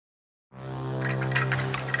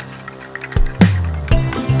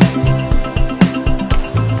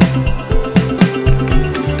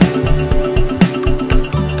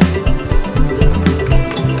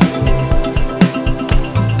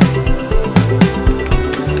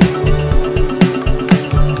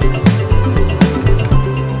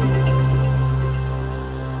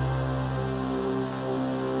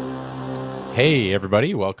Hey,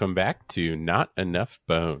 everybody. Welcome back to Not Enough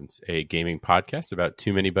Bones, a gaming podcast about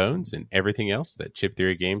too many bones and everything else that Chip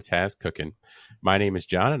Theory Games has cooking. My name is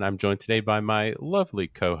John, and I'm joined today by my lovely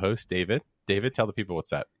co-host, David. David, tell the people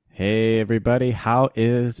what's up. Hey, everybody. How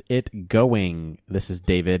is it going? This is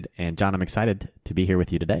David, and John, I'm excited to be here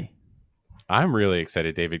with you today. I'm really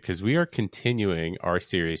excited, David, because we are continuing our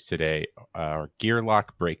series today, our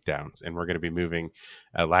Gearloc breakdowns, and we're going to be moving.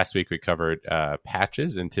 Last week we covered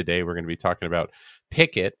patches, and today we're going to be talking about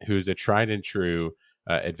Picket, who's a tried and true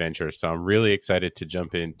adventure. So I'm really excited to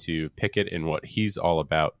jump into Picket and what he's all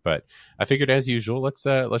about. But I figured, as usual, let's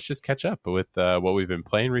just catch up with what we've been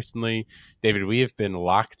playing recently. David, we have been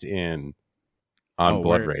locked in on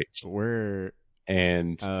Blood Rage,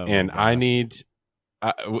 and I need.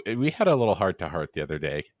 We had a little heart-to-heart the other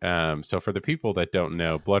day. So for the people that don't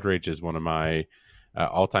know, Blood Rage is one of my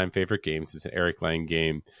all-time favorite games. It's an Eric Lang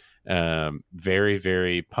game. Very,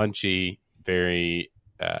 very punchy, very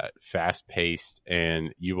fast-paced,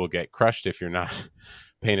 and you will get crushed if you're not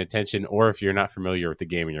paying attention or if you're not familiar with the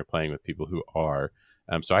game and you're playing with people who are.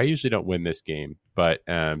 So I usually don't win this game. But,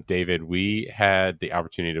 David, we had the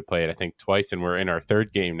opportunity to play it, I think, twice, and we're in our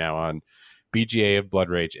third game now on BGA of Blood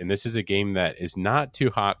Rage, and this is a game that is not too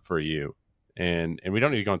hot for you, and we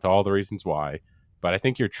don't need to go into all the reasons why, but I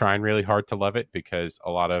think you're trying really hard to love it because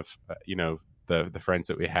a lot of the friends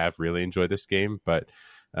that we have really enjoy this game. But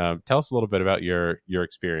tell us a little bit about your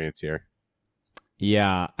experience here.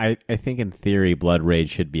 Yeah, I think in theory Blood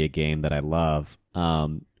Rage should be a game that I love.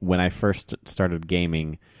 When I first started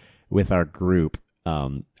gaming with our group,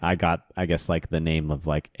 I got, I guess, like the name of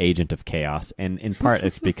like Agent of Chaos, and in part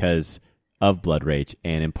it's because of Blood Rage,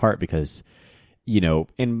 and in part because,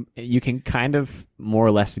 and you can kind of more or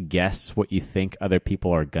less guess what you think other people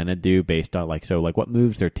are gonna do based on like what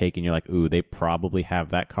moves they're taking. You're like, ooh, they probably have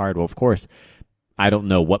that card. Well, of course, I don't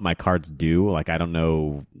know what my cards do. Like, I don't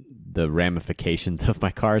know the ramifications of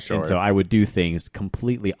my cards. Sure. And so I would do things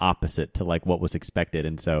completely opposite to like what was expected.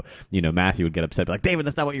 And so, Matthew would get upset, like, David,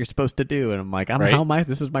 that's not what you're supposed to do. And I'm like,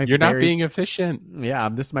 You're not being efficient. Yeah,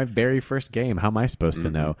 this is my very first game. How am I supposed to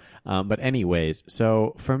know? But anyways,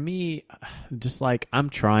 so for me, just like, I'm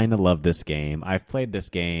trying to love this game. I've played this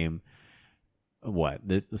game.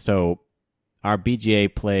 So our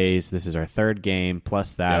BGA plays, this is our third game,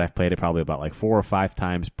 plus that. Yep. I've played it probably about like 4 or 5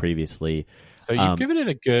 times previously. So you've given it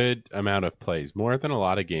a good amount of plays, more than a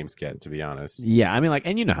lot of games get, to be honest. Yeah, I mean, like,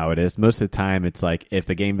 and you know how it is. Most of the time, it's like, if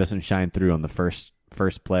the game doesn't shine through on the first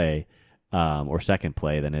play or second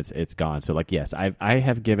play, then it's gone. So, like, yes, I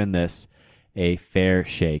have given this a fair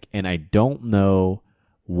shake, and I don't know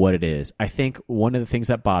what it is. I think one of the things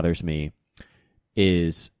that bothers me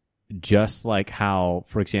is just like how,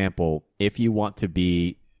 for example, if you want to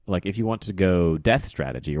go death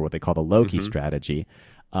strategy, or what they call the Loki strategy,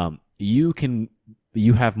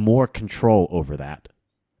 you have more control over that.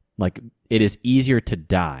 Like, it is easier to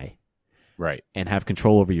die, right, and have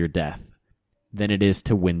control over your death than it is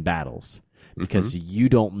to win battles, because you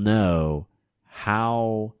don't know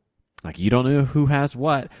how. Like, you don't know who has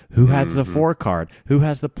what, who has the 4 card, who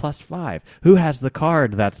has the +5, who has the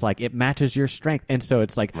card that's like, it matches your strength. And so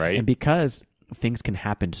it's like, right. And because things can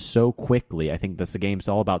happen so quickly, I think the game's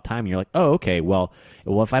all about time. You're like, oh, okay, well,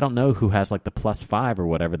 if I don't know who has like the +5 or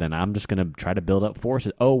whatever, then I'm just going to try to build up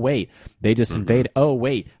forces. Oh, wait, they just invade. Oh,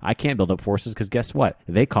 wait, I can't build up forces because guess what?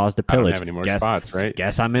 They caused a pillage. I don't have any more spots, right?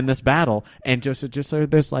 Guess I'm in this battle. And just so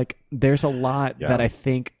there's a lot that I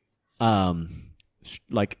think,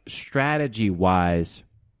 like, strategy wise,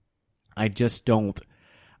 I just don't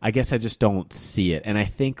see it. And I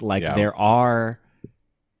think there are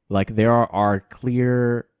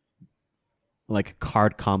clear like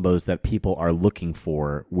card combos that people are looking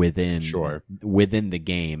for within the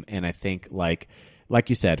game. And I think like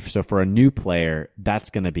you said, so for a new player,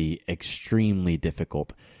 that's going to be extremely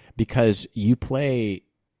difficult, because you play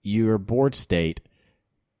your board state,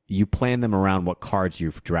 you plan them around what cards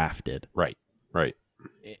you've drafted. Right.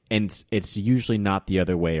 And it's usually not the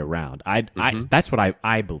other way around. That's what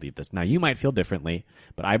I believe this. Now, you might feel differently,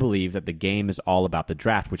 but I believe that the game is all about the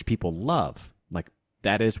draft, which people love. Like,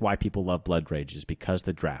 that is why people love Blood Rage, is because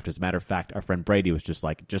the draft. As a matter of fact, our friend Brady was just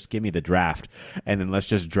like, just give me the draft, and then let's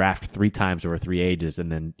just draft 3 times over 3 ages, and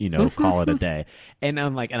then, call it a day. And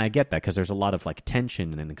I'm like, and I get that, because there's a lot of like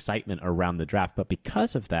tension and excitement around the draft. But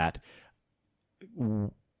because of that,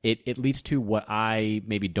 it leads to what I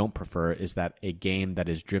maybe don't prefer, is that a game that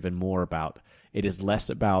is driven more about, it is less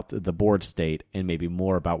about the board state and maybe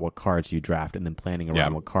more about what cards you draft, and then planning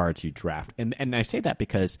around what cards you draft. And I say that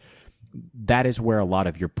because that is where a lot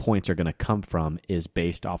of your points are going to come from, is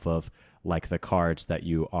based off of like the cards that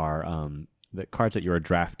you are the cards that you are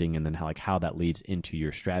drafting, and then how that leads into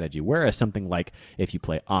your strategy. Whereas something like if you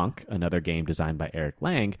play Ankh, another game designed by Eric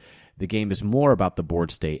Lang, the game is more about the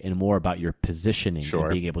board state and more about your positioning and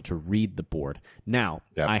being able to read the board. Now,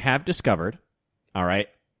 I have discovered, all right,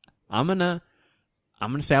 I'm gonna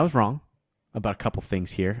say I was wrong about a couple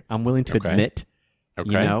things here. I'm willing to admit,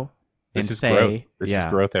 you know, this and is say, growth. This is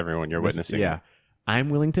growth, everyone. You're witnessing. Yeah, I'm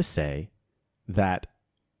willing to say that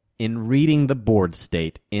in reading the board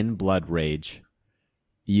state in Blood Rage,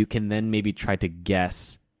 you can then maybe try to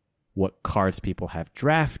guess what cards people have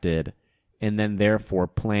drafted and then therefore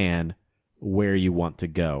plan where you want to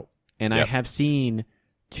go. And I have seen,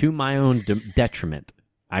 to my own detriment,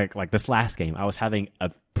 like this last game, I was having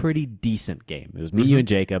a pretty decent game. It was me, you, and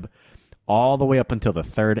Jacob, all the way up until the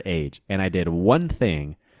third age. And I did one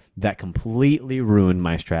thing that completely ruined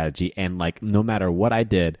my strategy. And like, no matter what I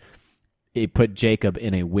did, it put Jacob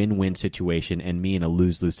in a win-win situation and me in a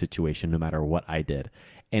lose-lose situation no matter what I did.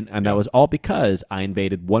 And that was all because I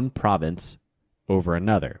invaded one province over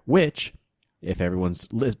another, which, if everyone's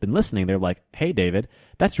been listening, they're like, hey, David,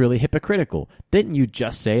 that's really hypocritical. Didn't you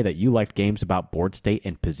just say that you liked games about board state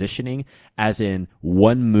and positioning, as in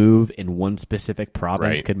one move in one specific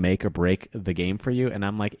province could make or break the game for you? And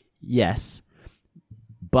I'm like, yes,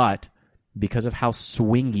 but because of how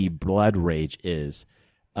swingy Blood Rage is,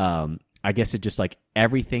 I guess it just like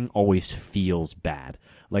everything always feels bad.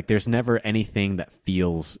 Like there's never anything that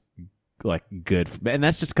feels like good. And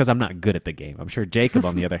that's just because I'm not good at the game. I'm sure Jacob,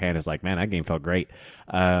 on the other hand, is like, man, that game felt great.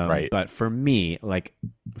 But for me, like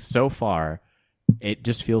so far, it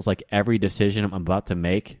just feels like every decision I'm about to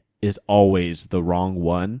make is always the wrong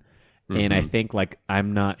one. And I think like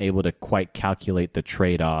I'm not able to quite calculate the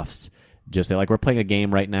trade-offs. Just like we're playing a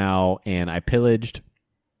game right now and I pillaged.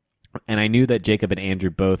 And I knew that Jacob and Andrew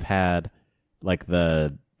both had like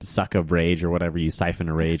the suck of rage or whatever, you siphon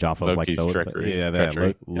a rage off of Loki's like the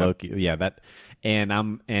treachery. Loki, that,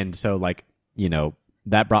 and so like, you know,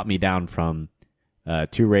 that brought me down from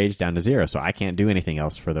 2 rage down to 0, so I can't do anything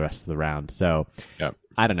else for the rest of the round. So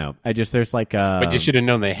I don't know. There's like but you should have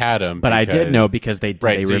known they had them. But I did know because they so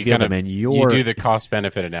revealed them, and you do the cost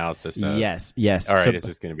benefit analysis. Yes. All right, is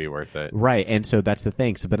this going to be worth it? Right, and so that's the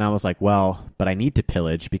thing. So, but I was like, well, but I need to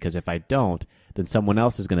pillage because if I don't, then someone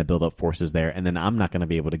else is going to build up forces there, and then I'm not going to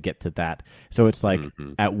be able to get to that. So it's like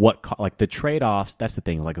at what like the trade offs. That's the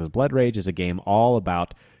thing. Like, this Blood Rage is a game all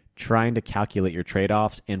about trying to calculate your trade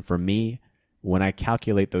offs, and for me, when I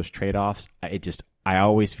calculate those trade offs, I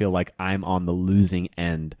always feel like I'm on the losing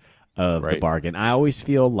end of the bargain. I always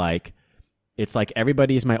feel like it's like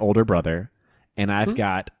everybody's my older brother, and I've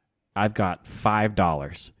got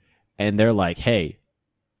 $5, and they're like, "Hey,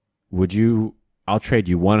 I'll trade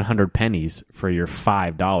you 100 pennies for your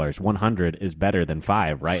 $5. 100 is better than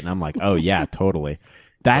 5, right?" And I'm like, "Oh yeah, totally."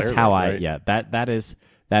 That's clearly, how that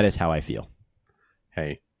is how I feel.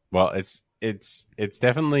 Hey, well, it's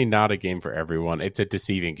definitely not a game for everyone. It's a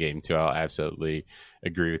deceiving game too. I'll absolutely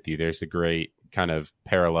agree with you. There's a great kind of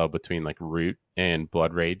parallel between like Root and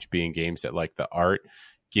Blood Rage being games that like the art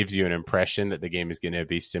gives you an impression that the game is going to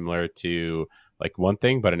be similar to like one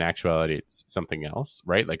thing, but in actuality it's something else,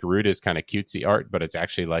 right? Like Root is kind of cutesy art, but it's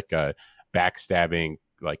actually like a backstabbing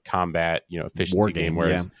like combat, efficiency game,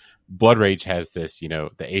 whereas Blood Rage has this, the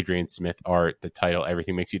Adrian Smith art, the title,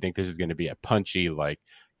 everything makes you think this is going to be a punchy, like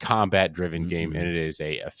combat driven game, and it is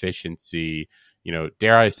a efficiency,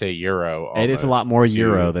 dare I say Euro. It is a lot more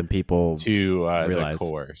Euro than people the realize.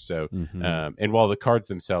 core. So and while the cards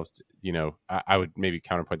themselves, I would maybe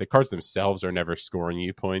counterpoint, the cards themselves are never scoring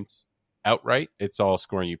you points outright. It's all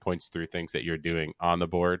scoring you points through things that you're doing on the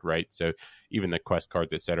board, right? So even the quest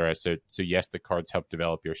cards, etc. So yes, the cards help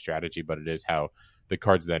develop your strategy, but it is how the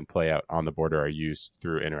cards then play out on the board or are used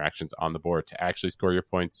through interactions on the board to actually score your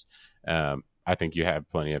points. I think you have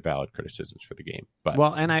plenty of valid criticisms for the game. But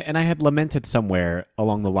and I had lamented somewhere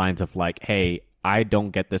along the lines of like, hey, I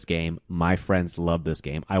don't get this game. My friends love this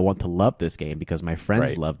game. I want to love this game because my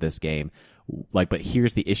friends love this game. Like, but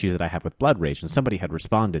here's the issues that I have with Blood Rage. And somebody had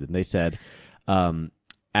responded and they said,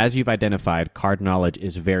 as you've identified, card knowledge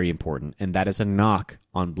is very important, and that is a knock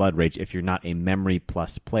on Blood Rage if you're not a memory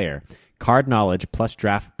plus player. Card knowledge plus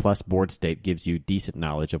draft plus board state gives you decent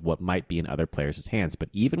knowledge of what might be in other players' hands. But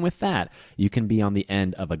even with that, you can be on the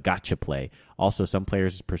end of a gotcha play. Also, some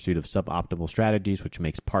players' pursuit of suboptimal strategies, which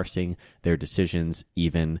makes parsing their decisions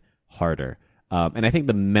even harder. And I think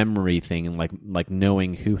the memory thing and like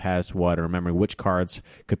knowing who has what or remembering which cards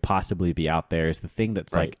could possibly be out there is the thing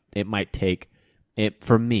that's like it might take it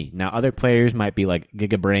for me. Now, other players might be like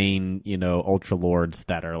Gigabrain, Ultra Lords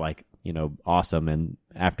that are like, awesome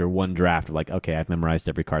after one draft, like, okay, I've memorized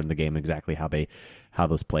every card in the game, exactly how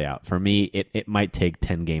those play out. For me, it might take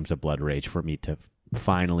 10 games of Blood Rage for me to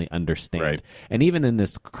finally understand. Right. And even in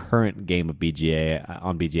this current game of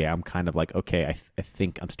BGA, I'm kind of like, okay, I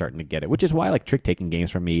think I'm starting to get it, which is why like trick taking games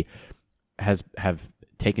for me have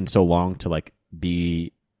taken so long to like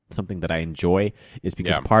be something that I enjoy, is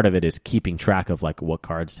because part of it is keeping track of like what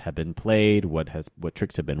cards have been played, what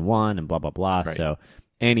tricks have been won, and blah blah blah. Right. So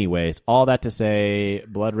anyways, all that to say,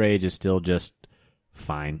 Blood Rage is still just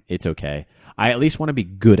fine. It's okay. I at least want to be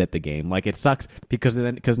good at the game. Like, it sucks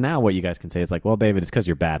because now what you guys can say is like, well, David, it's because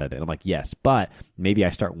you're bad at it. I'm like, yes, but maybe I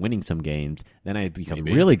start winning some games, then I become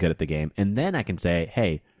really good at the game, and then I can say,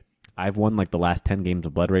 hey, I've won like the last 10 games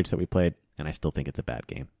of Blood Rage that we played, and I still think it's a bad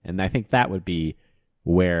game. And I think that would be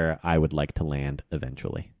where I would like to land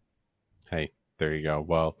eventually. Hey, there you go.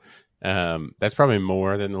 Well, that's probably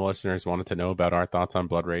more than the listeners wanted to know about our thoughts on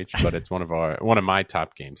Blood Rage, but it's one of my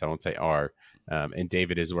top games. I won't say our. And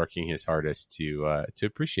David is working his hardest to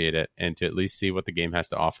appreciate it and to at least see what the game has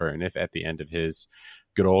to offer. And if at the end of his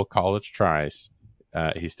good old college tries,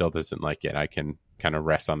 he still doesn't like it, I can kind of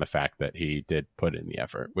rest on the fact that he did put in the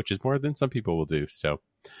effort, which is more than some people will do. So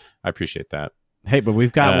I appreciate that. Hey, but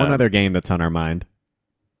we've got one other game that's on our mind.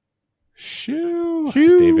 Shoo.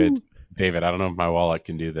 David, I don't know if my wallet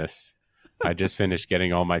can do this. I just finished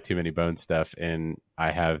getting all my Too Many Bones stuff, and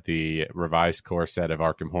I have the revised core set of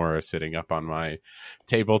Arkham Horror sitting up on my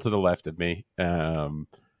table to the left of me. I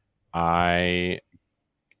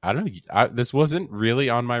don't know. This wasn't really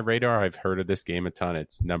on my radar. I've heard of this game a ton.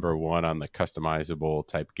 It's number one on the customizable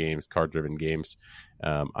type games, card-driven games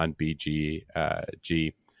on BG.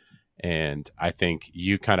 And I think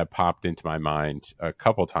you kind of popped into my mind a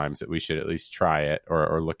couple times that we should at least try it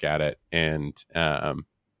or look at it. And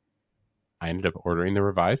I ended up ordering the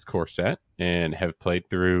revised core set and have played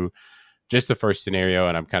through just the first scenario.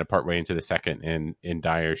 And I'm kind of partway into the second in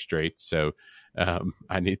dire straits. So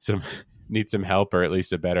I need some help, or at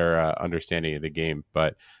least a better understanding of the game.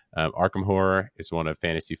 But Arkham Horror is one of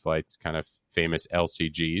Fantasy Flight's kind of famous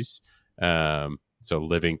LCGs. So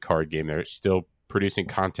living card game. They're still producing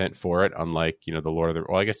content for it, unlike,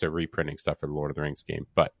 I guess they're reprinting stuff for the Lord of the Rings game,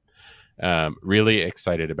 but really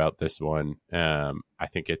excited about this one. I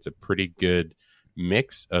think it's a pretty good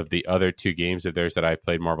mix of the other two games of theirs that I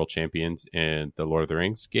played, Marvel Champions and the Lord of the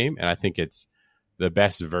Rings game, and I think it's the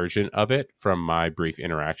best version of it from my brief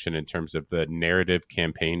interaction in terms of the narrative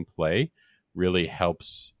campaign play. Really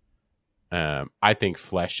helps, I think,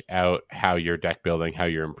 flesh out how you're deck building, how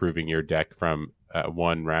you're improving your deck from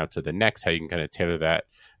one round to the next, how you can kind of tailor that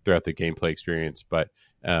throughout the gameplay experience. But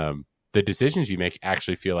the decisions you make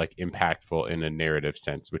actually feel like impactful in a narrative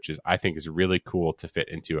sense, which I think is really cool to fit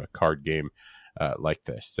into a card game like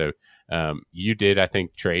this. So you did, I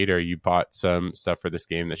think, trade, or you bought some stuff for this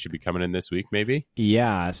game that should be coming in this week, maybe?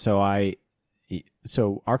 Yeah. So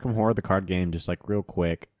Arkham Horror, the card game, just like real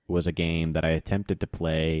quick, was a game that I attempted to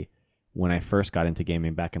play when I first got into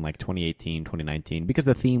gaming back in like 2018, 2019, because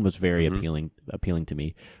the theme was very appealing to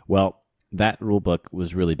me. Well, that rulebook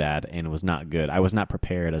was really bad and it was not good. I was not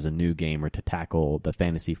prepared as a new gamer to tackle the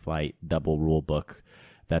Fantasy Flight double rulebook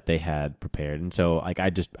that they had prepared. And so like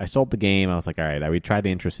I sold the game. I was like, all right, we tried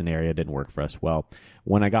the intro scenario, it didn't work for us. Well,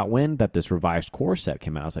 when I got wind that this revised core set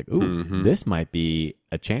came out, I was like, ooh, this might be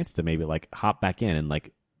a chance to maybe like hop back in, and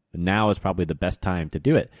like now is probably the best time to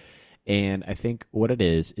do it. And I think what it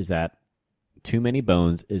is that Too Many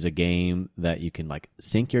Bones is a game that you can like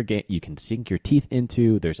sink your teeth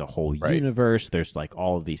into. There's a whole universe. There's like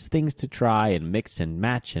all of these things to try and mix and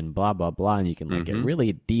match and blah blah blah, and you can like get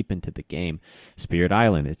really deep into the game. Spirit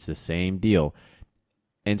Island, it's the same deal.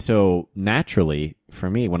 And so naturally, for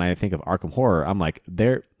me, when I think of Arkham Horror, I'm like,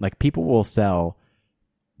 people will sell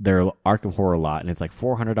their Arkham Horror lot, and it's like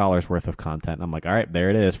 $400 worth of content. I'm like, all right, there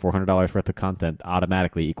it is, $400 worth of content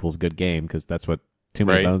automatically equals good game, because that's what Too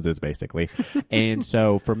Many Bones is basically. And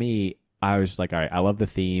so for me, I was just like, all right, I love the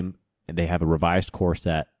theme. They have a revised core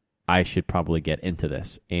set. I should probably get into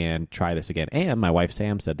this and try this again. And my wife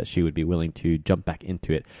Sam said that she would be willing to jump back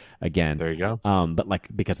into it again. There you go. But like,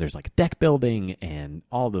 because there's like deck building and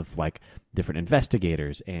all of like different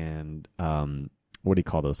investigators and what do you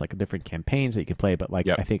call those? Like different campaigns that you can play. But like,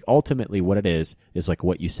 I think ultimately what it is like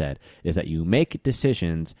what you said, is that you make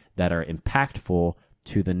decisions that are impactful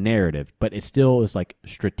to the narrative, but it still is like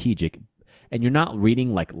strategic, and you're not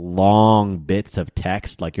reading like long bits of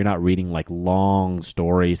text, like you're not reading like long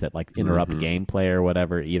stories that like interrupt gameplay or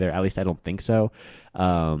whatever either. At least I don't think so.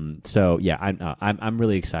 So yeah, I'm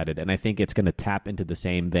really excited, and I think it's going to tap into the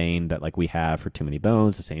same vein that like we have for Too Many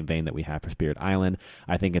Bones, the same vein that we have for Spirit Island.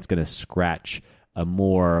 I think it's going to scratch a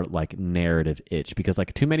more like narrative itch, because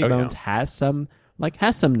like Too Many Oh yeah. Bones has some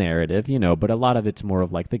narrative, but a lot of it's more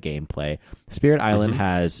of like the gameplay. Spirit Island Hmm.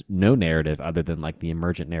 has no narrative other than like the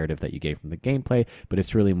emergent narrative that you gave from the gameplay, but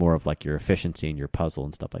it's really more of like your efficiency and your puzzle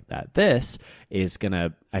and stuff like that. This is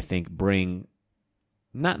gonna, I think, bring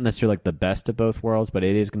not necessarily like the best of both worlds, but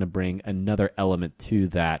it is going to bring another element to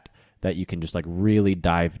that you can just like really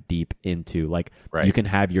dive deep into. Like you Right. can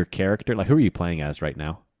have your character. Like, who are you playing as right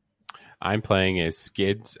now? I'm playing as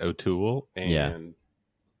Skids O'Toole Yeah,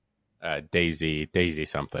 and Daisy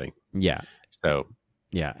something. yeah, So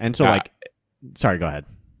yeah. And so uh, like, sorry, go ahead.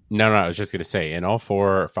 no, I was just gonna say, in all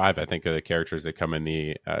 4 or 5, I think of the characters that come in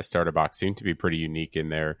the starter box seem to be pretty unique in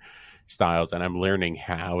their styles, and I'm learning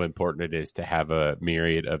how important it is to have a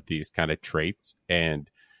myriad of these kind of traits. And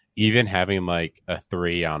even having like a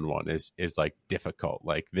 3-on-1 is like difficult.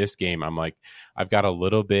 Like this game, I'm like, I've got a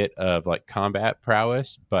little bit of like combat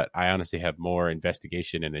prowess, but I honestly have more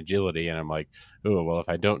investigation and agility. And I'm like, oh well, if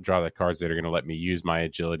I don't draw the cards that are going to let me use my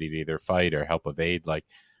agility to either fight or help evade, like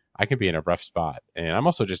I can be in a rough spot. And I'm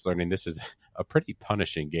also just learning this is a pretty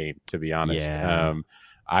punishing game, to be honest. Yeah.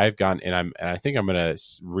 I've gone and I think I'm going to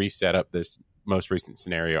reset up this most recent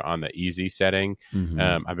scenario on the easy setting.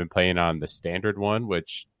 Mm-hmm. I've been playing on the standard one,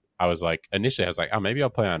 which I was like, initially I was like, oh, maybe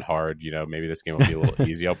I'll play on hard. Maybe this game will be a little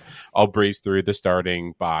easy. I'll breeze through the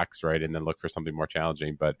starting box, right, and then look for something more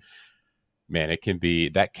challenging. But man, it can be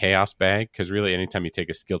that chaos bag, because really anytime you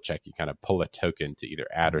take a skill check, you kind of pull a token to either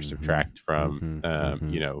add or subtract from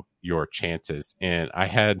your chances. And I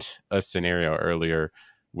had a scenario earlier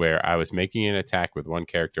where I was making an attack with one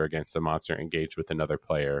character against a monster engaged with another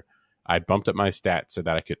player. I bumped up my stats so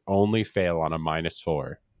that I could only fail on a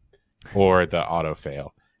 -4 or the auto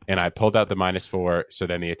fail. And I pulled out the -4, so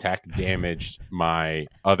then the attack damaged my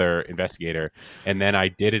other investigator. And then I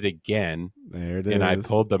did it again, There it and is. I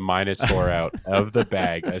pulled the -4 out of the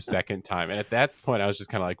bag a second time. And at that point, I was just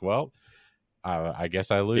kind of like, well, I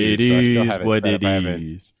guess I lose. It So I still is haven't what set it up. I haven't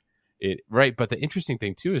is. it right. But the interesting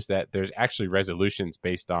thing too is that there's actually resolutions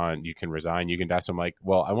based on you can resign, you can die. So I'm like,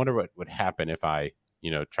 well, I wonder what would happen if I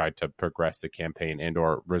tried to progress the campaign and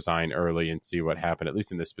or resign early and see what happened, at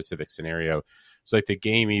least in this specific scenario. So like the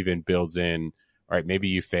game even builds in, all right, maybe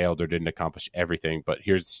you failed or didn't accomplish everything, but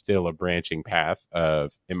here's still a branching path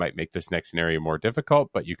of it might make this next scenario more difficult,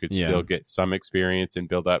 but you could still get some experience and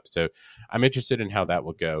build up. So I'm interested in how that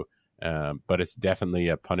will go. But it's definitely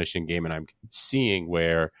a punishing game, and I'm seeing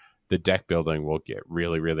where the deck building will get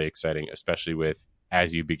really, really exciting, especially with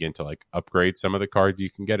as you begin to like upgrade some of the cards you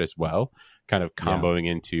can get as well, kind of comboing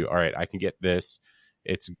into, all right, I can get this.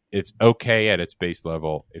 It's okay at its base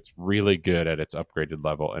level. It's really good at its upgraded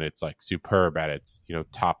level, and it's like superb at its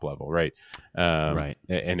top level, right? Right.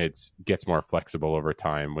 And it's gets more flexible over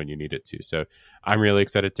time when you need it to. So I'm really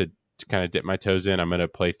excited to kind of dip my toes in. I'm going to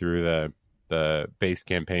play through the base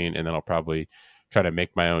campaign, and then I'll probably try to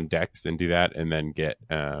make my own decks and do that, and then get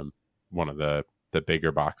one of the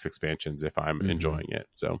bigger box expansions if I'm enjoying it.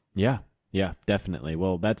 So yeah, definitely.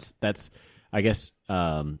 Well, that's I guess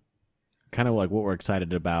kind of like what we're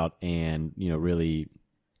excited about, and really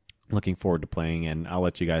looking forward to playing. And I'll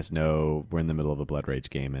let you guys know we're in the middle of a Blood Rage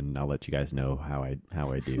game, and I'll let you guys know how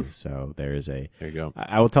I do. So there you go.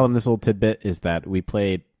 I will tell them this little tidbit is that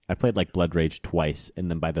I played like Blood Rage twice,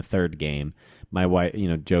 and then by the third game, my wife,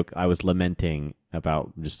 I was lamenting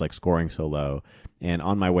about just like scoring so low. And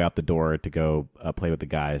on my way out the door to go play with the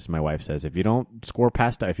guys, my wife says, if you don't score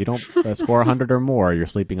score 100 or more, you're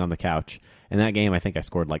sleeping on the couch. In that game, I think I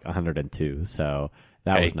scored like 102. So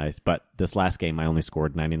that was nice. But this last game, I only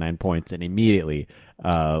scored 99 points. And immediately,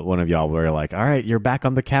 one of y'all were like, all right, you're back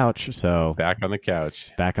on the couch. So back on the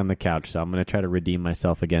couch. So I'm going to try to redeem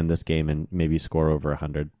myself again this game and maybe score over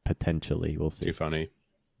 100 potentially. We'll see. Too funny.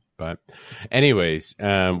 But anyways,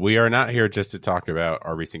 we are not here just to talk about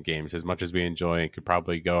our recent games, as much as we enjoy and could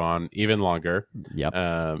probably go on even longer. Yep.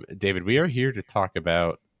 David, we are here to talk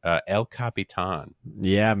about El Capitan.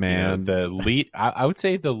 Yeah, man. The lead, I would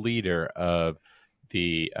say the leader of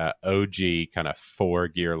the OG kind of 4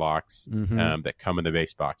 Gearlocs that come in the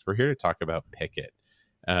base box. We're here to talk about Picket.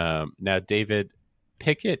 Now, David,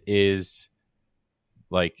 Picket is...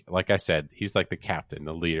 Like I said, he's like the captain,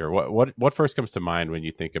 the leader. What first comes to mind when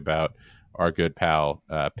you think about our good pal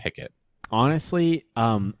Picket? Honestly,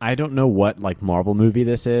 I don't know what like Marvel movie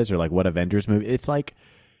this is, or like what Avengers movie. It's like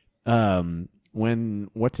when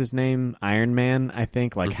what's his name, Iron Man, I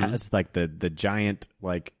think, like has like the giant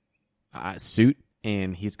like suit,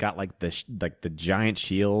 and he's got like the giant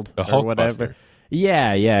shield, the or Hulk whatever. Buster.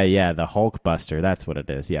 Yeah, the Hulk Buster. That's what it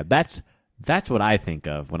is. Yeah, that's what I think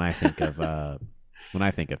of when I think of when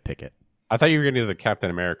I think of Picket. I thought you were going to do the Captain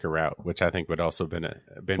America route, which I think would also been Well,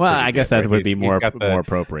 pretty I guess good. that Right? would be He's more got more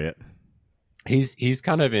appropriate. he's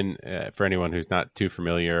kind of in for anyone who's not too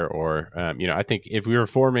familiar, or I think if we were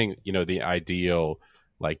forming the ideal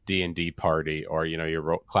like D&D party, or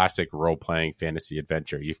your classic role playing fantasy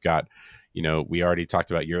adventure, you've got we already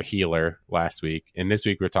talked about your healer last week, and this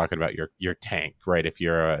week we're talking about your tank, right? If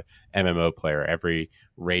you're a MMO player, every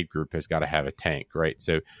raid group has got to have a tank, right?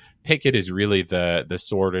 So Picket is really the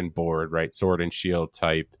sword and board, right? Sword and shield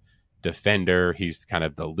type defender. He's kind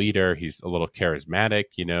of the leader. He's a little charismatic.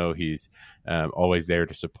 He's always there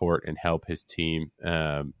to support and help his team.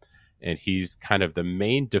 And he's kind of the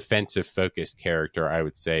main defensive focused character, I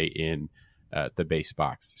would say, in the base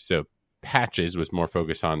box. So Patches was more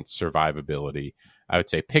focused on survivability. I would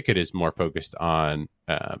say Picket is more focused on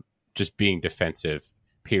just being defensive,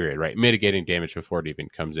 period, right? Mitigating damage before it even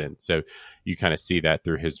comes in. So you kind of see that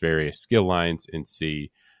through his various skill lines and see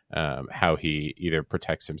how he either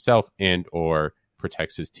protects himself and or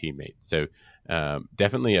protects his teammates. So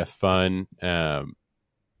definitely a fun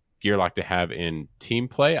Gearloc to have in team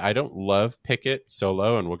play. I don't love Picket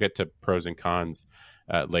solo, and we'll get to pros and cons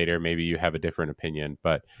later. Maybe you have a different opinion,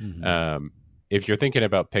 but if you're thinking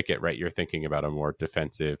about Picket, right, you're thinking about a more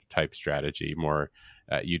defensive type strategy, more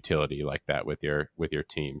utility like that with your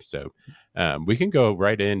team. So we can go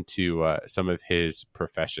right into some of his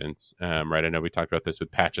professions. Right, I know we talked about this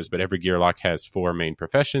with Patches, but every Gearloc has 4 main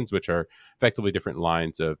professions, which are effectively different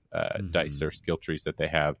lines of dice or skill trees that they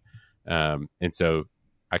have. And so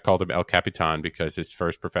I called him El Capitan because his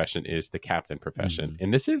first profession is the captain profession.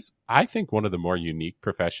 And this is, I think, one of the more unique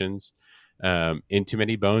professions in Too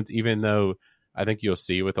Many Bones, even though I think you'll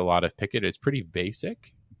see with a lot of Picket, it's pretty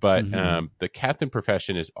basic. But the captain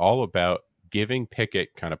profession is all about giving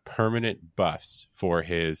Picket kind of permanent buffs for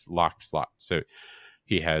his locked slot. So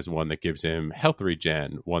he has one that gives him health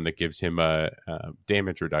regen, one that gives him a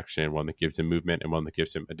damage reduction, one that gives him movement, and one that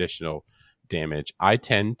gives him additional damage. I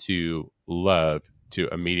tend to love to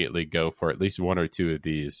immediately go for at least 1 or 2 of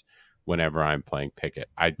these whenever I'm playing Picket.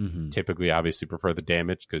 I typically obviously prefer the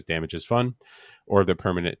damage because damage is fun, or the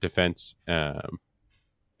permanent defense.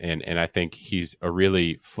 And I think he's a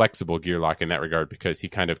really flexible Gearloc in that regard, because he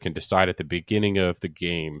kind of can decide at the beginning of the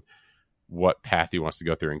game what path he wants to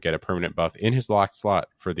go through and get a permanent buff in his locked slot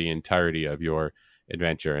for the entirety of your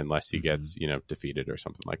adventure, unless he gets defeated or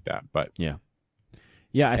something like that. But yeah,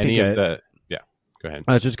 I think go ahead.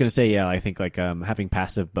 I was just going to say, I think like having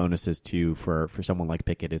passive bonuses too for someone like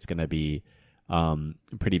Picket is going to be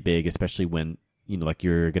pretty big, especially when like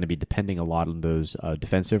you're going to be depending a lot on those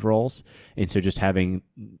defensive roles, and so just having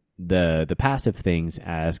the passive things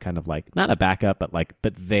as kind of like not a backup,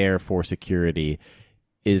 but there for security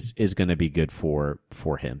is going to be good for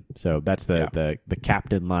him. So that's the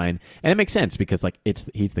captain line, and it makes sense because like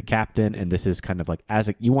he's the captain, and this is kind of like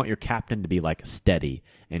you want your captain to be like steady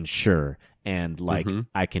and sure, and like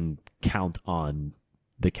I can count on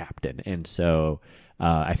the captain. And so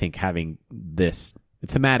I think having this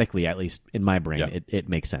thematically, at least in my brain, it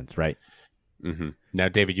makes sense, right? Now,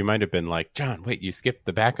 David, you might have been like, John, wait, you skipped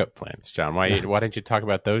the backup plans, John. Why didn't you talk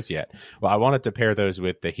about those yet? Well, I wanted to pair those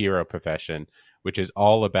with the hero profession, which is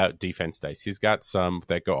all about defense dice. He's got some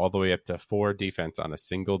that go all the way up to 4 defense on a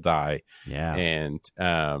single die. Yeah. And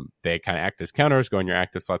they kind of act as counters, go in your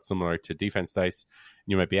active slot, similar to defense dice.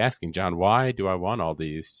 You might be asking, John, why do I want all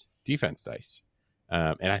these defense dice?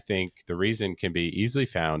 And I think the reason can be easily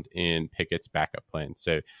found in Picket's backup plan.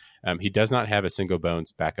 So he does not have a single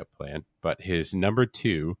bones backup plan, but his number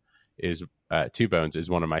 2 is 2 bones is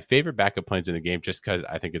one of my favorite backup plans in the game, just because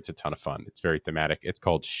I think it's a ton of fun. It's very thematic. It's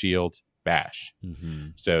called Shield Bash.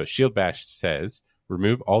 So Shield Bash says,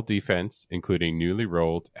 remove all defense, including newly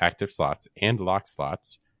rolled active slots and locked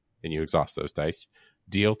slots, and you exhaust those dice.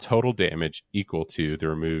 Deal total damage equal to the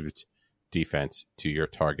removed defense to your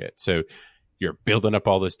target. So you're building up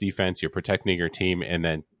all this defense, you're protecting your team, and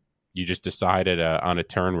then you just decided on a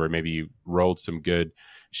turn where maybe you rolled some good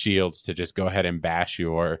shields to just go ahead and bash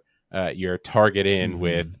your target in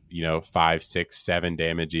with 5, 6, 7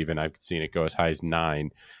 damage. Even I've seen it go as high as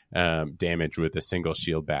 9 damage with a single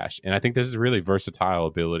shield bash. And I think this is a really versatile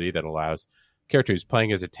ability that allows characters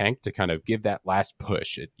playing as a tank to kind of give that last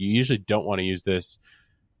push. You usually don't want to use this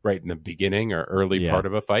right in the beginning or early part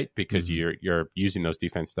of a fight, because you're using those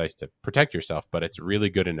defense dice to protect yourself, but it's really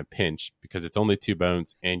good in a pinch because it's only 2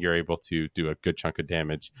 bones and you're able to do a good chunk of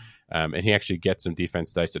damage. And he actually gets some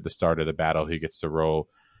defense dice at the start of the battle. He gets to roll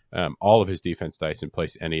all of his defense dice and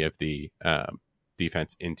place any of the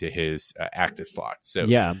defense into his active slots. So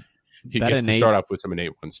he gets to start off with some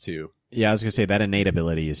innate ones too. Yeah, I was going to say that innate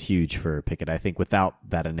ability is huge for Picket. I think without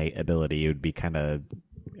that innate ability, it would be kind of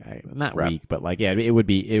not Rough. weak, but like yeah, it would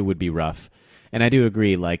be rough. And I do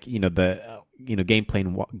agree. Like gameplay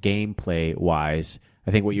wise,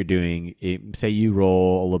 I think what you're doing, say you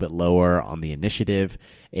roll a little bit lower on the initiative,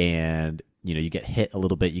 and you get hit a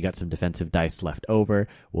little bit, you got some defensive dice left over.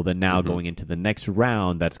 Well, then now going into the next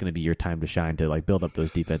round, that's going to be your time to shine to like build up those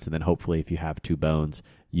defense, and then hopefully if you have 2 bones,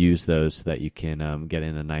 use those so that you can get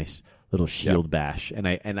in a nice little shield bash. And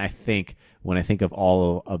I think when I think of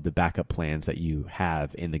all of the backup plans that you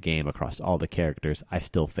have in the game across all the characters, I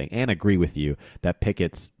still think and agree with you that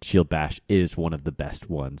Picket's shield bash is one of the best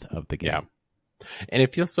ones of the game. Yeah. And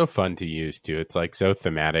it feels so fun to use too. It's like so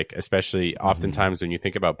thematic, especially oftentimes when you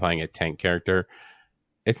think about playing a tank character,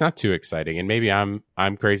 it's not too exciting. And maybe I'm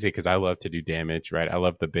crazy because I love to do damage, right? I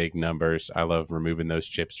love the big numbers. I love removing those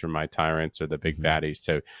chips from my tyrants or the big baddies.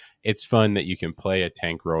 So it's fun that you can play a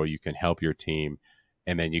tank role, you can help your team,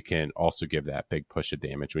 and then you can also give that big push of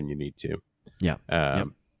damage when you need to. Yeah.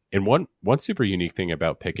 And one super unique thing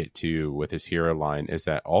about Picket too with his hero line is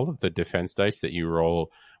that all of the defense dice that you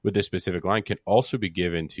roll with this specific line can also be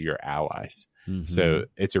given to your allies. So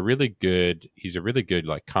he's a really good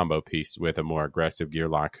like combo piece with a more aggressive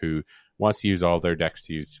Gearloc who wants to use all their decks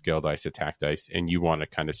to use skill dice, attack dice, and you want to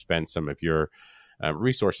kind of spend some of your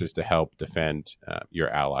resources to help defend your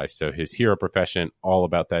allies. So his hero profession, all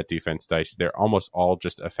about that defense dice. They're almost all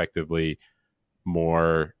just effectively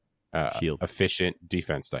more efficient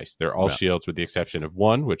defense dice. They're all shields with the exception of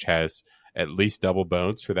one, which has at least double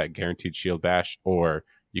bones for that guaranteed shield bash, or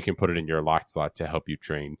you can put it in your locked slot to help you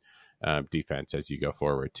train defense as you go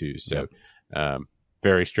forward too. So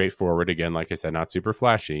very straightforward. Again, like I said, not super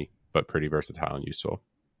flashy, but pretty versatile and useful.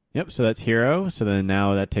 Yep, so that's hero. So then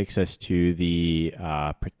now that takes us to the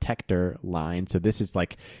protector line. So this is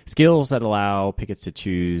like skills that allow Pickets to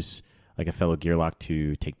choose like a fellow Gearloc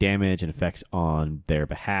to take damage and effects on their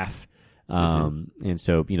behalf. And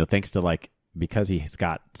so, thanks to because he's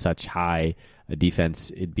got such high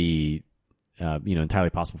defense, it'd be,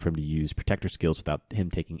 entirely possible for him to use protector skills without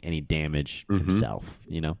him taking any damage himself,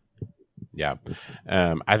 Yeah.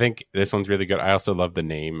 I think this one's really good. I also love the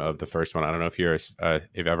name of the first one. I don't know if if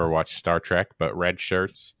you've ever watched Star Trek, but red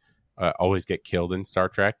shirts always get killed in Star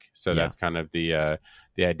Trek. So that's kind of the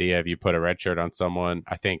idea of you put a red shirt on someone.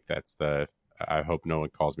 I think that's I hope no one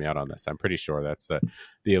calls me out on this. I'm pretty sure that's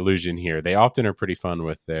the illusion here. They often are pretty fun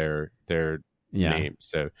with their names.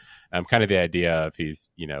 So kind of the idea of he's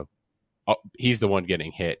the one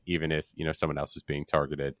getting hit, even if someone else is being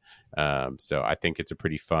targeted. So I think it's a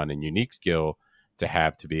pretty fun and unique skill to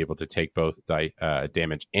have to be able to take both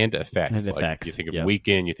damage and effects. You think of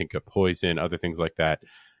weaken, you think of poison, other things like that.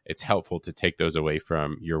 It's helpful to take those away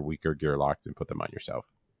from your weaker Gearlocs and put them on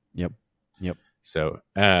yourself. Yep. So,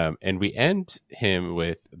 and we end him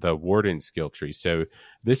with the Warden skill tree. So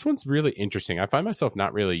this one's really interesting. I find myself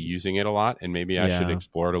not really using it a lot, and maybe I should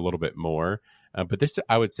explore it a little bit more. But this,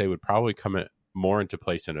 I would say, would probably come more into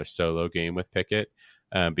place in a solo game with Picket,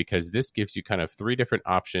 because this gives you kind of 3 different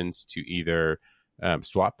options to either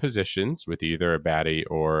swap positions with either a baddie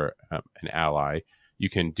or an ally. You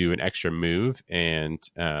can do an extra move and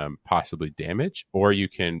possibly damage, or you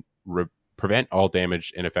can prevent all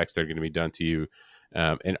damage and effects that are going to be done to you.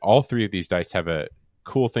 And all 3 of these dice have a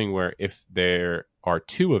cool thing where if there are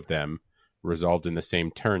 2 of them resolved in the same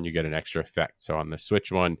turn, you get an extra effect. So on the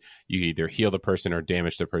switch one, you either heal the person or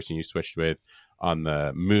damage the person you switched with. On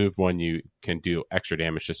the move one, you can do extra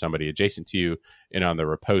damage to somebody adjacent to you. And on the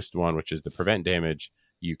riposte one, which is the prevent damage,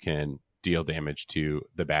 you can deal damage to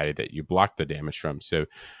the baddie that you blocked the damage from. So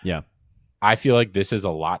I feel like this is a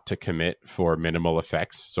lot to commit for minimal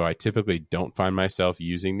effects. So I typically don't find myself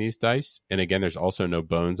using these dice. And again, there's also no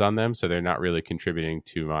bones on them, so they're not really contributing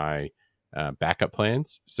to my backup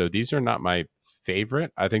plans. So these are not my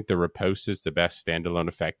favorite. I think the riposte is the best standalone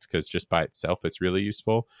effect because just by itself, it's really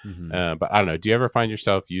useful. But I don't know. Do you ever find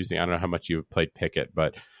yourself using, I don't know how much you've played Picket,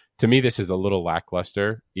 but to me, this is a little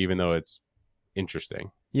lackluster, even though it's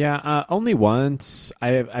interesting. Yeah, only once.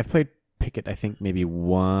 I've played Picket, I think maybe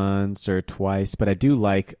once or twice, but I do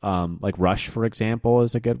like Rush, for example,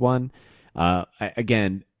 is a good one.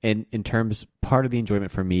 Again, in terms, part of the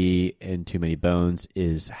enjoyment for me in Too Many Bones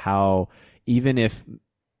is how even if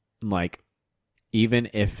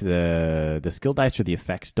the skill dice or the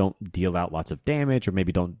effects don't deal out lots of damage or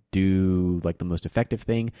maybe don't do the most effective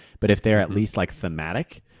thing, but if they're at least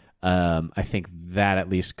thematic, I think that at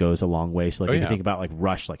least goes a long way. So if you think about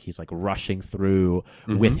Rush, he's rushing through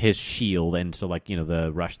with his shield, and so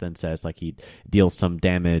the Rush then says he deals some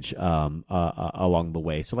damage along the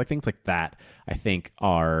way. So things like that I think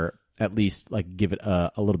are at least like give it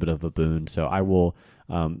a little bit of a boon. So I will,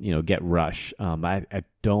 get Rush. I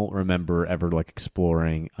don't remember ever like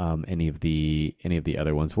exploring any of the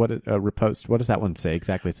other ones. What Riposte? What does that one say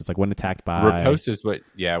exactly? So it's like when attacked by Riposte is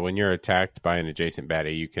when you're attacked by an adjacent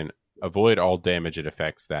baddie, you can avoid all damage it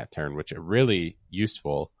affects that turn, which are really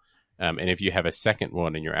useful. And if you have a second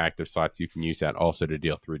one in your active slots, you can use that also to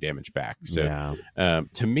deal 3 damage back. So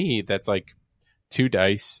to me, that's like 2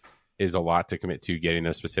 dice is a lot to commit to getting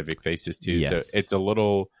those specific faces too. Yes. So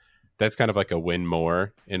it's that's kind of like a win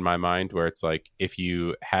more in my mind, where it's like if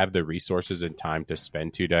you have the resources and time to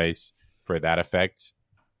spend 2 dice for that effect,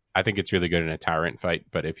 I think it's really good in a tyrant fight.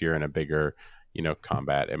 But if you're in a bigger,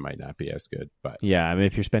 combat, it might not be as good. But yeah, I mean,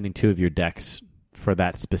 if you're spending 2 of your decks for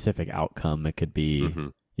that specific outcome, it could be,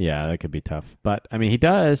 that could be tough. But I mean, he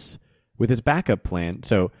does with his backup plan.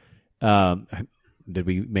 So, did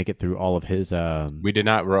we make it through all of his? We did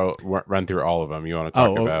not run through all of them. You want to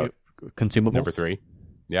talk about consumables? Number 3?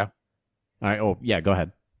 Yeah. All right. Oh, yeah. Go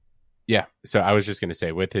ahead. Yeah. So I was just going to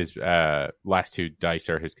say, with his last 2 dice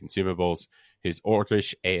are his consumables. His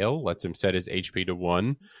Orcish Ale lets him set his HP to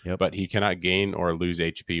 1, but he cannot gain or lose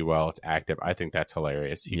HP while it's active. I think that's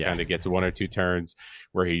hilarious. He kind of gets 1 or 2 turns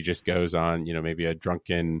where he just goes on, maybe a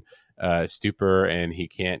drunken stupor, and he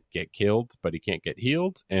can't get killed, but he can't get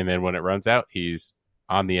healed. And then when it runs out, he's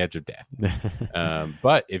on the edge of death.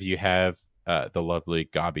 But if you have the lovely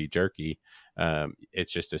Gobby Jerky,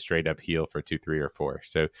 it's just a straight up heal for 2, 3, or 4.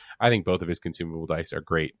 So I think both of his consumable dice are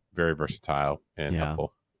great, very versatile and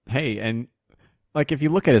helpful. Hey, and like if you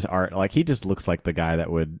look at his art, like he just looks like the guy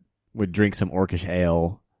that would drink some Orcish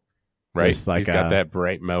ale. Right. Like he's got that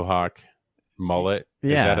bright mohawk mullet.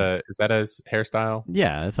 Yeah. Is that his hairstyle?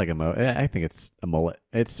 Yeah, it's like I think it's a mullet.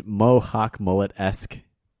 It's mohawk mullet-esque,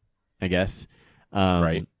 I guess.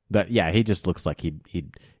 Right. But yeah, he just looks like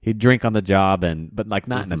he'd drink on the job, but like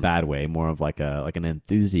not in a bad way, more of like an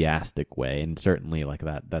enthusiastic way, and certainly like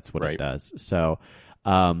that's what it does. So,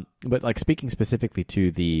 but like speaking specifically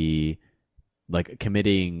to the like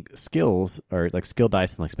committing skills or like skill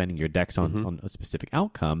dice and like spending your decks on a specific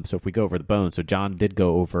outcome. So if we go over the bones, so John did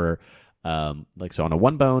go over so on a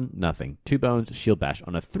 1 bone, nothing. 2 bones, shield bash.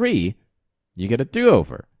 On a 3, you get a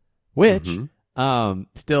do-over, which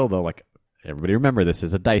still though, like everybody remember this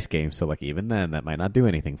is a dice game, so like even then that might not do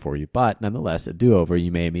anything for you, but nonetheless a do-over,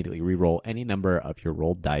 you may immediately re-roll any number of your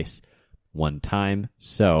rolled dice 1 time,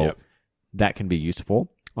 so that can be useful.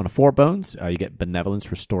 On a 4 bones, you get Benevolence,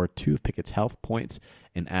 restore 2 of Picket's health points,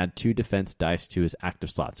 and add 2 defense dice to his active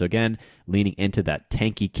slot. So again, leaning into that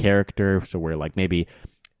tanky character, so where like maybe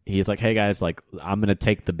he's like, hey guys, like I'm going to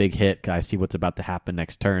take the big hit. I see what's about to happen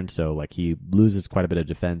next turn. So like he loses quite a bit of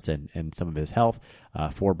defense and some of his health.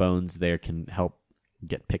 4 bones there can help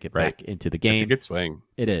get Picket back into the game. It's a good swing.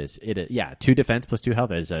 It is. Yeah, 2 defense plus 2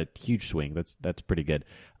 health is a huge swing. That's pretty good.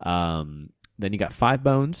 Then you got 5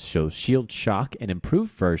 bones, shows shield shock, an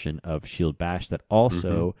improved version of shield bash that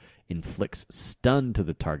also inflicts stun to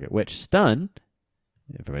the target, which stun,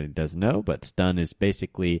 everybody doesn't know, but stun is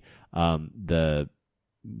basically the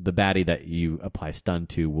baddie that you apply stun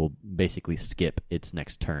to will basically skip its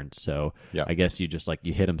next turn. So I guess you just like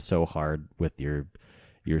you hit them so hard with your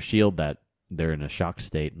shield that they're in a shocked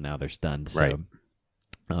state and now they're stunned. So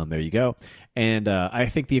there you go. And I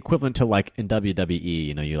think the equivalent to like in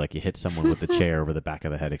WWE, you hit someone with a chair over the back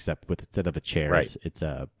of the head, except instead of a chair, it's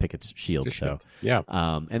a Picket's shield. It's a shield.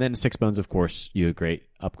 So and then 6 bones, of course, you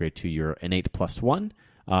upgrade to your innate +1.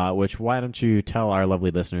 Which why don't you tell our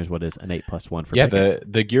lovely listeners what is innate +1 for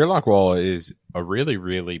Picket? The Gearloc wall is a really,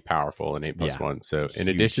 really powerful innate +1. So in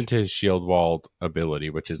addition to his shield walled ability,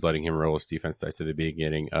 which is letting him roll his defense dice at the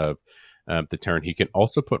beginning of the turn, he can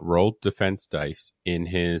also put rolled defense dice in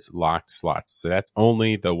his locked slots. So that's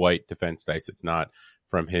only the white defense dice. It's not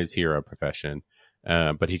from his hero profession.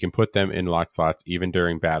 But he can put them in locked slots even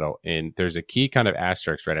during battle. And there's a key kind of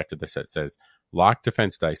asterisk right after this that says locked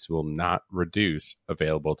defense dice will not reduce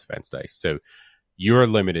available defense dice. So you are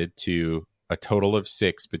limited to a total of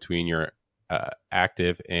 6 between your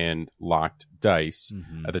active and locked dice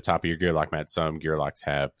at the top of your Gearloc mat. Some Gearlocs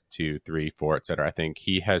have 2, 3, 4, etc. I think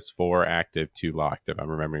he has 4 active, 2 locked, if I'm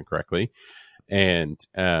remembering correctly. And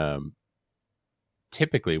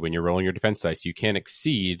typically when you're rolling your defense dice, you can't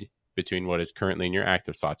exceed between what is currently in your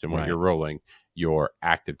active slots and what you're rolling your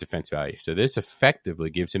active defense value. So this effectively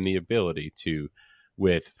gives him the ability to,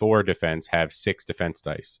 with 4 defense, have 6 defense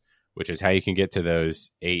dice, which is how you can get to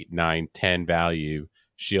those 8, 9, 10 value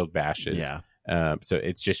shield bashes. So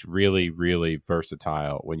it's just really, really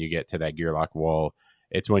versatile when you get to that Gearloc wall.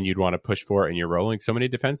 It's when you'd want to push for it and you're rolling so many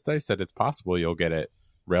defense dice that it's possible you'll get it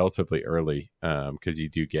relatively early because you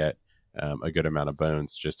do get a good amount of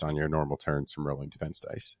bones just on your normal turns from rolling defense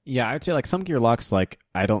dice. Yeah, I'd say like some Gearlocs, like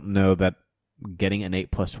I don't know that getting an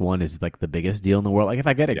 8+1 is like the biggest deal in the world. Like if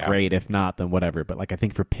I get it, Yeah. great. If not, then whatever. But like I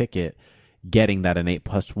think for Picket, getting that an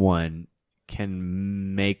 8+1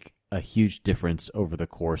 can make a huge difference over the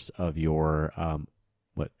course of your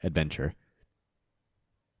adventure.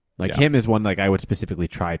 Like him is one like I would specifically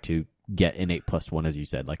try to get an 8+1, as you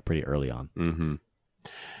said, like pretty early on.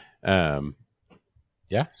 Mm-hmm.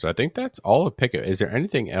 Yeah, so I think that's all of Picket. Is there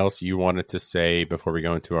anything else you wanted to say before we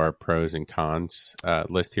go into our pros and cons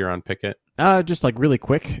list here on Picket? Just like really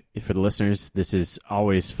quick for the listeners, this is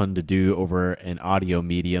always fun to do over an audio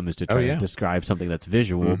medium, is to try to describe something that's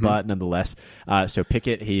visual, but nonetheless. So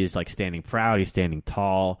Picket, he's like standing proud, he's standing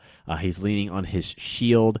tall, he's leaning on his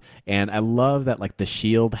shield, and I love that like the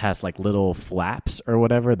shield has like little flaps or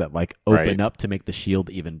whatever that like open up to make the shield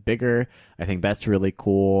even bigger. I think that's really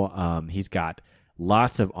cool. He's got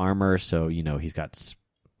lots of armor, so he's got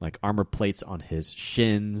like armor plates on his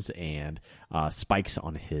shins and spikes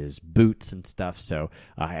on his boots and stuff. So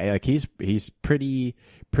like he's pretty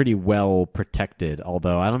well protected.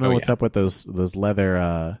 Although I don't know what's up with those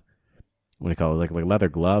leather what do you call it, like leather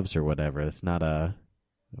gloves or whatever. It's not a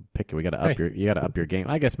Picket. You got to up your game.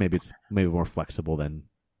 I guess maybe it's more flexible than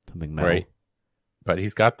something metal. Right. But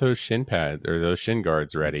he's got those shin pads or those shin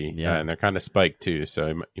guards ready, and they're kind of spiked too. So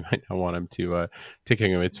you might not want him to kick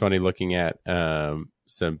him. It's funny looking at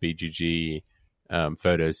some BGG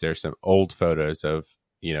photos. There's some old photos of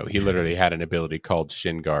he literally had an ability called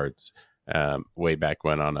shin guards way back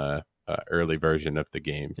when on a early version of the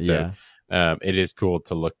game. So it is cool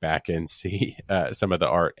to look back and see some of the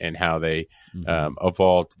art and how they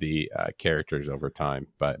evolved the characters over time.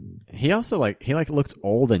 But he also looks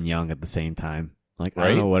old and young at the same time. Like I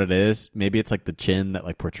don't know what it is. Maybe it's like the chin that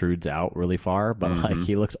like protrudes out really far, but like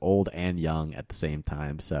he looks old and young at the same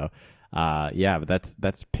time. So but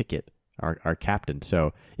that's Picket, our captain.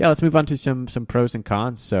 So let's move on to some pros and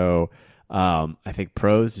cons. So I think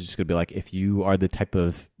pros is just gonna be like if you are the type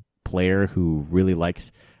of player who really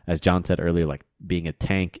likes, as John said earlier, like being a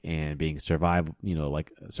tank and being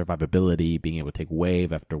like survivability, being able to take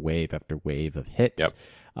wave after wave after wave of hits.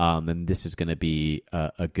 Then this is gonna be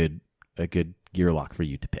a good Gearloc for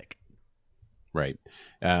you to pick. Right.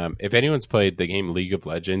 If anyone's played the game League of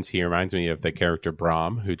Legends, he reminds me of the character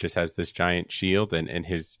Braum, who just has this giant shield, and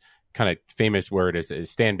his kind of famous word is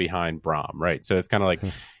stand behind Braum, right? So it's kind of like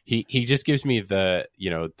he just gives me the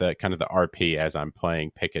the kind of the RP as I'm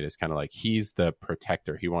playing Picket is kind of like he's the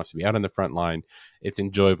protector. He wants to be out on the front line. It's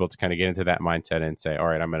enjoyable to kind of get into that mindset and say, all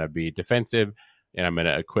right, I'm going to be defensive and I'm going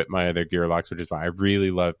to equip my other Gearlocs, which is why I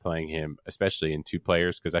really love playing him, especially in 2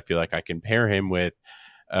 players, because I feel like I can pair him with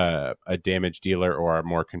a damage dealer or a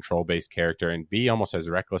more control-based character and be almost as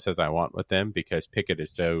reckless as I want with them, because Picket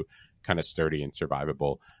is so kind of sturdy and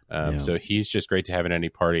survivable. So he's just great to have in any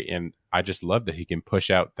party, and I just love that he can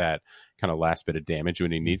push out that kind of last bit of damage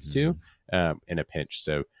when he needs to in a pinch.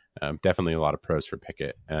 So definitely a lot of pros for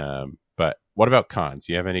Picket. But what about cons?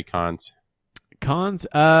 Do you have any cons? Cons,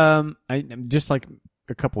 I just like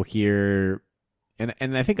a couple here,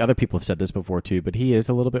 and I think other people have said this before too, but he is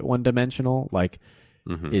a little bit one-dimensional. Like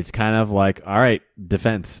it's kind of like, all right,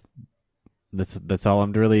 defense. That's all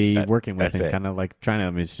I'm really working with, and kind of like trying to. I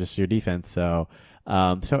mean, it's just your defense. So,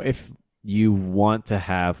 so if you want to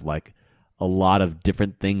have like a lot of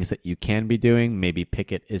different things that you can be doing, maybe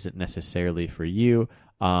Picket isn't necessarily for you.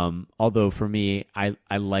 Although for me, I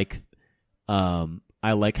like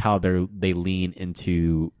how they lean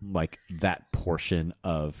into like that portion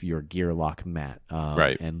of your Gearloc mat,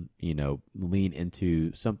 and lean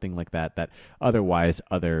into something like that otherwise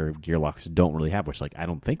other Gearlocs don't really have, which like I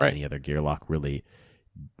don't think any other Gearloc really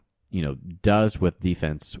does with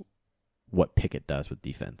defense what Picket does with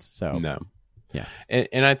defense. So no,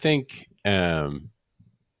 and I think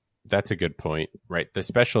that's a good point, right? The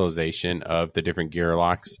specialization of the different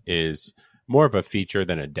Gearlocs is more of a feature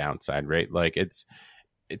than a downside, right? Like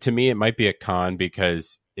to me, it might be a con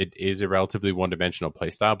because it is a relatively one-dimensional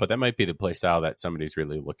playstyle, but that might be the playstyle that somebody's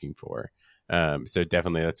really looking for. So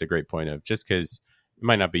definitely that's a great point of just because it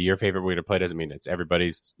might not be your favorite way to play doesn't mean it's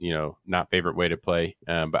everybody's, not favorite way to play.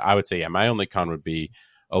 But I would say, my only con would be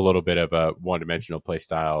a little bit of a one-dimensional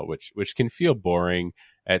playstyle, which can feel boring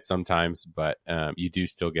at sometimes, but you do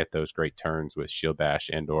still get those great turns with Shield Bash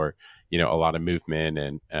and or, a lot of movement,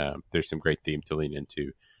 and there's some great theme to lean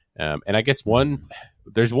into. And I guess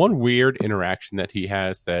there's one weird interaction that he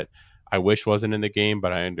has that I wish wasn't in the game,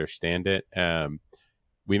 but I understand it.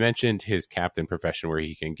 We mentioned his captain profession where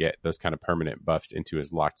he can get those kind of permanent buffs into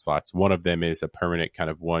his locked slots. One of them is a permanent kind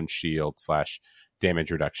of 1 shield /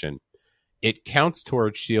 damage reduction. it counts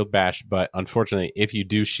towards shield bash, but unfortunately, if you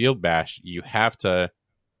do shield bash, you have to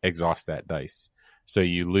exhaust that dice. So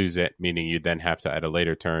you lose it, meaning you then have to, at a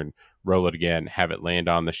later turn, roll it again, have it land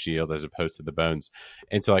on the shield as opposed to the bones.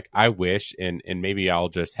 And so, like, I wish, and maybe I'll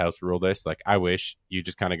just house rule this, like, I wish you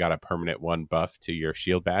just kind of got a permanent 1 buff to your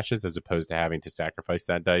shield bashes as opposed to having to sacrifice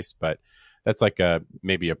that dice. But that's like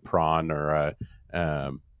maybe a prawn or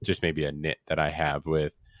just maybe a nit that I have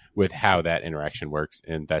with how that interaction works,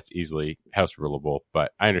 and that's easily house rulable.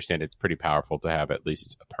 But I understand it's pretty powerful to have at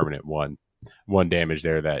least a permanent one damage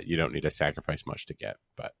there that you don't need to sacrifice much to get.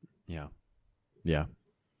 But yeah.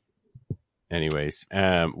 Anyways,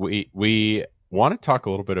 we want to talk a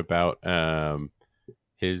little bit about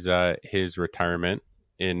his retirement.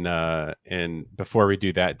 And before we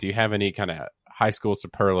do that, do you have any kind of high school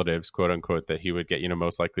superlatives, quote unquote, that he would get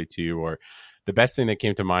most likely to? Or the best thing that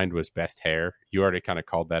came to mind was best hair. You already kind of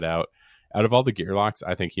called that out. Out of all the Gearlocs,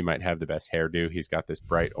 I think he might have the best hairdo. He's got this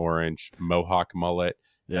bright orange mohawk mullet.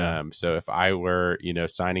 Yeah. So if I were,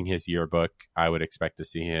 signing his yearbook, I would expect to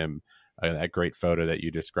see him that great photo that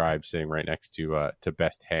you described sitting right next to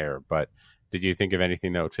best hair. But did you think of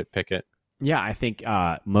anything that would fit Picket? Yeah, I think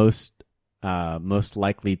most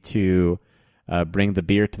likely to bring the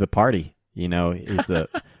beer to the party. Is the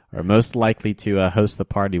or most likely to host the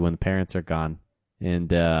party when the parents are gone, and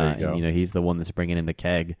he's the one that's bringing in the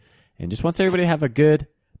keg, and just wants everybody to have a good.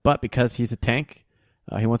 But because he's a tank,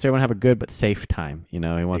 he wants everyone to have a good but safe time. He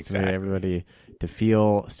wants everybody to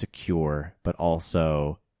feel secure, but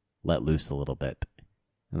also let loose a little bit.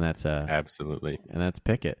 And that's absolutely. And that's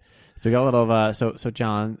Picket. So we got a little so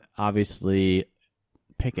John, obviously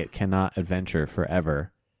Picket cannot adventure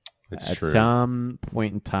forever. That's At true. some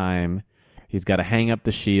point in time, he's got to hang up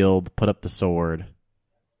the shield, put up the sword.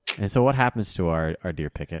 And so what happens to our dear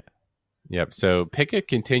Picket? Yep. So Picket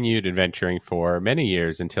continued adventuring for many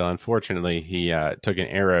years until, unfortunately, he took an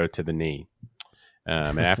arrow to the knee.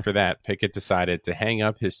 And after that, Picket decided to hang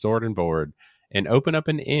up his sword and board and open up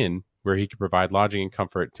an inn where he could provide lodging and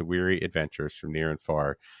comfort to weary adventurers from near and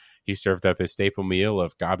far. He served up his staple meal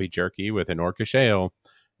of gobby jerky with an orcish ale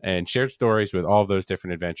and shared stories with all of those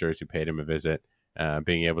different adventurers who paid him a visit,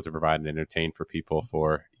 being able to provide and entertain for people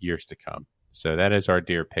for years to come. So that is our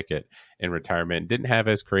dear Picket in retirement. Didn't have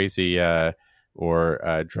as crazy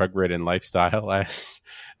or drug-ridden lifestyle as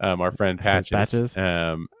our friend Patches.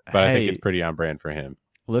 But I think it's pretty on brand for him.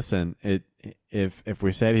 Listen, if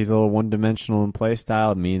we said he's a little one-dimensional in play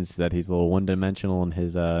style, it means that he's a little one-dimensional in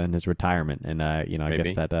his retirement. And I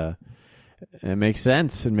guess that it makes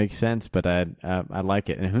sense. It makes sense, but I like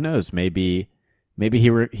it. And who knows? Maybe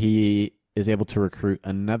he is able to recruit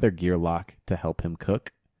another Gearloc to help him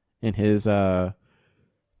cook. And I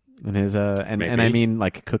mean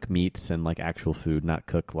like cook meats and like actual food, not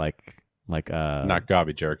cook like not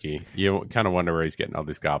gobby jerky. You kind of wonder where he's getting all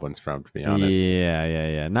these goblins from, to be honest.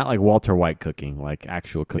 Yeah. Not like Walter White cooking, like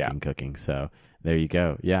actual cooking. So there you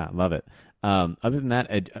go. Yeah, love it. Other than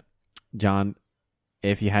that, John,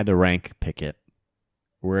 if you had to rank Picket,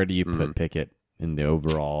 where do you put Picket in the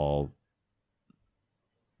overall?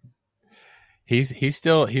 He's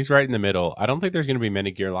right in the middle. I don't think there's going to be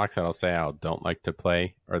many Gearlocs that I'll say I don't like to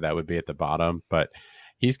play, or that would be at the bottom, but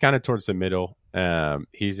he's kind of towards the middle.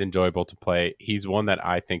 He's enjoyable to play. He's one that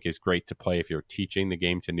I think is great to play if you're teaching the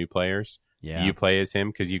game to new players. Yeah. You play as him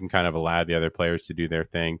because you can kind of allow the other players to do their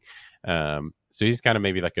thing. So he's kind of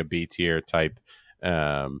maybe like a B tier type,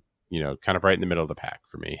 kind of right in the middle of the pack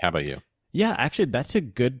for me. How about you? Yeah, actually, that's a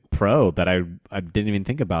good pro that I didn't even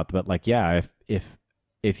think about. But like, yeah,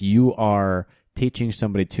 if you are teaching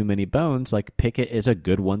somebody too many bones, like Picket is a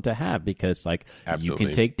good one to have because like Absolutely. You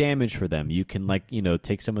can take damage for them. You can like,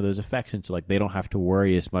 take some of those effects. And so like they don't have to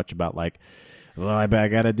worry as much about like, well, I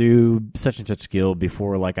got to do such and such skill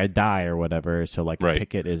before like I die or whatever. So like right.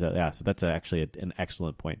 Picket is so that's actually an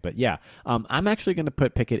excellent point. But yeah, I'm actually going to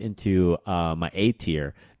put Picket into my A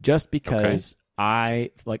tier just because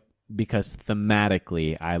because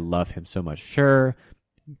thematically I love him so much. Sure.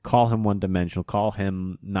 Call him one-dimensional, call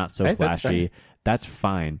him not so flashy. That's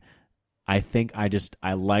fine. I think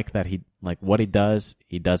I like that he like what he does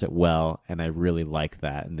it well, and I really like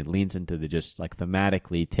that. And it leans into the just like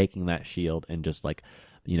thematically taking that shield and just like,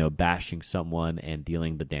 bashing someone and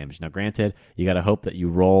dealing the damage. Now, granted, you got to hope that you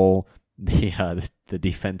roll the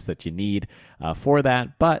defense that you need for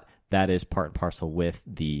that, but that is part and parcel with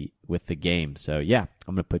the game. So yeah,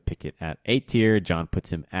 I'm gonna put Picket at A tier. John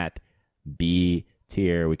puts him at B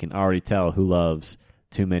tier. We can already tell who loves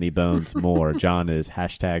too many bones more. John is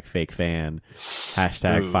 #fake fan,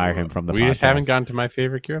 #fire him from the podcast. We just haven't gotten to my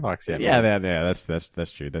favorite Gearlocs yet. Yeah,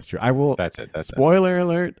 that's true. I will. That's it. Spoiler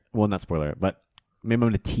alert. Well, not spoiler, but maybe I'm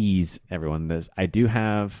going to tease everyone this. I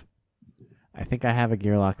think I have a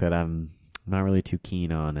Gearloc that I'm not really too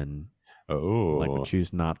keen on, and would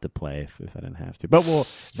choose not to play if I didn't have to. But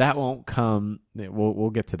that won't come. We'll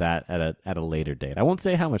get to that at a later date. I won't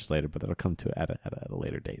say how much later, but it'll come to at a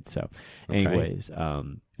later date. So, anyways,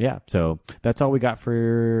 yeah. So that's all we got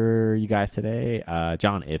for you guys today.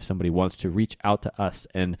 John, if somebody wants to reach out to us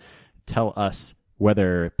and tell us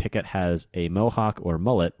whether Picket has a mohawk or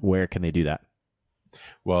mullet, where can they do that?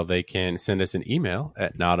 Well, they can send us an email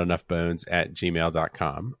at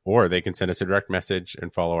notenoughbones@gmail.com, or they can send us a direct message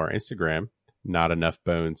and follow our Instagram,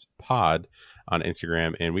 notenoughbonespod on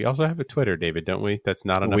Instagram. And we also have a Twitter, David, don't we? That's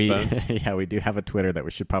Not Enough Bones. Yeah, we do have a Twitter that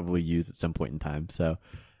we should probably use at some point in time. So,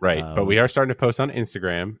 right. But we are starting to post on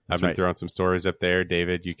Instagram. I've been throwing some stories up there.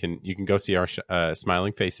 David, you can go see our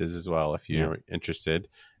smiling faces as well if you're interested.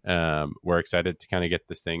 We're excited to kind of get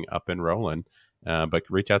this thing up and rolling. But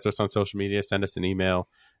reach out to us on social media, send us an email.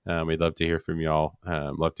 We'd love to hear from y'all.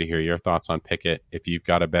 Love to hear your thoughts on Picket. If you've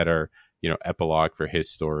got a better, epilogue for his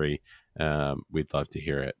story, we'd love to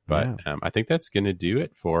hear it. But I think that's going to do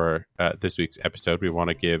it for this week's episode. We want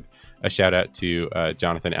to give a shout out to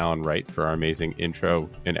Jonathan Allen Wright for our amazing intro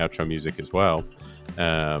and outro music as well.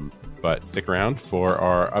 But stick around for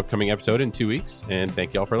our upcoming episode in 2 weeks, and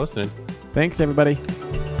thank y'all for listening. Thanks, everybody.